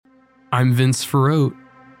I'm Vince Ferrote,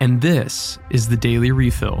 and this is the Daily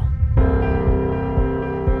Refill.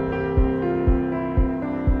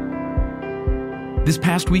 This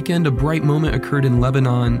past weekend, a bright moment occurred in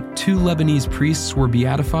Lebanon. 2 Lebanese priests were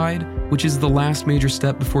beatified, which is the last major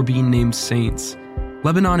step before being named saints.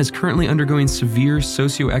 Lebanon is currently undergoing severe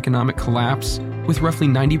socioeconomic collapse, with roughly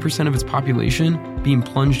 90% of its population being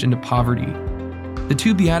plunged into poverty. The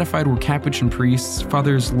 2 beatified were Capuchin priests,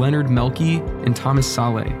 Fathers Leonard Melki and Thomas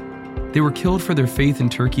Saleh. They were killed for their faith in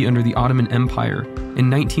Turkey under the Ottoman Empire in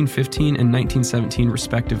 1915 and 1917,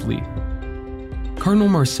 respectively. Cardinal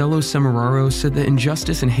Marcello Semeraro said that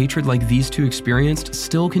injustice and hatred like these 2 experienced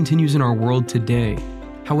still continues in our world today.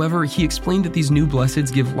 However, he explained that these new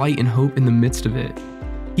blesseds give light and hope in the midst of it.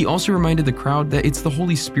 He also reminded the crowd that it's the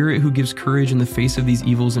Holy Spirit who gives courage in the face of these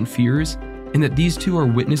evils and fears, and that these 2 are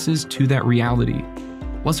witnesses to that reality.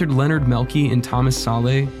 Blessed Leonard Melki and Thomas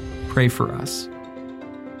Saleh, pray for us.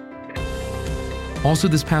 Also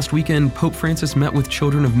this past weekend, Pope Francis met with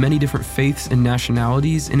children of many different faiths and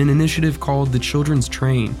nationalities in an initiative called the Children's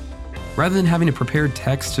Train. Rather than having a prepared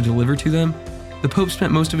text to deliver to them, the Pope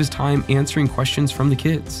spent most of his time answering questions from the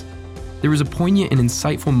kids. There was a poignant and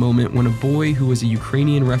insightful moment when a boy who was a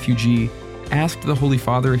Ukrainian refugee asked the Holy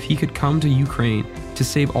Father if he could come to Ukraine to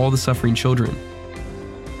save all the suffering children.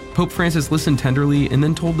 Pope Francis listened tenderly and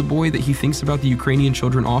then told the boy that he thinks about the Ukrainian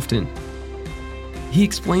children often. He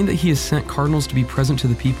explained that he has sent cardinals to be present to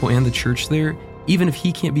the people and the church there, even if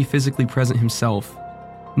he can't be physically present himself.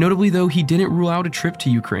 Notably though, he didn't rule out a trip to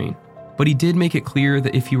Ukraine, but he did make it clear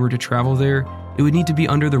that if he were to travel there, it would need to be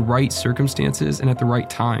under the right circumstances and at the right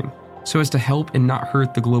time, so as to help and not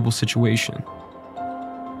hurt the global situation.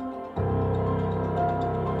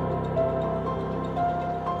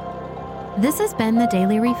 This has been the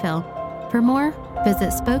Daily Refill. For more,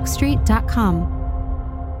 visit spokestreet.com.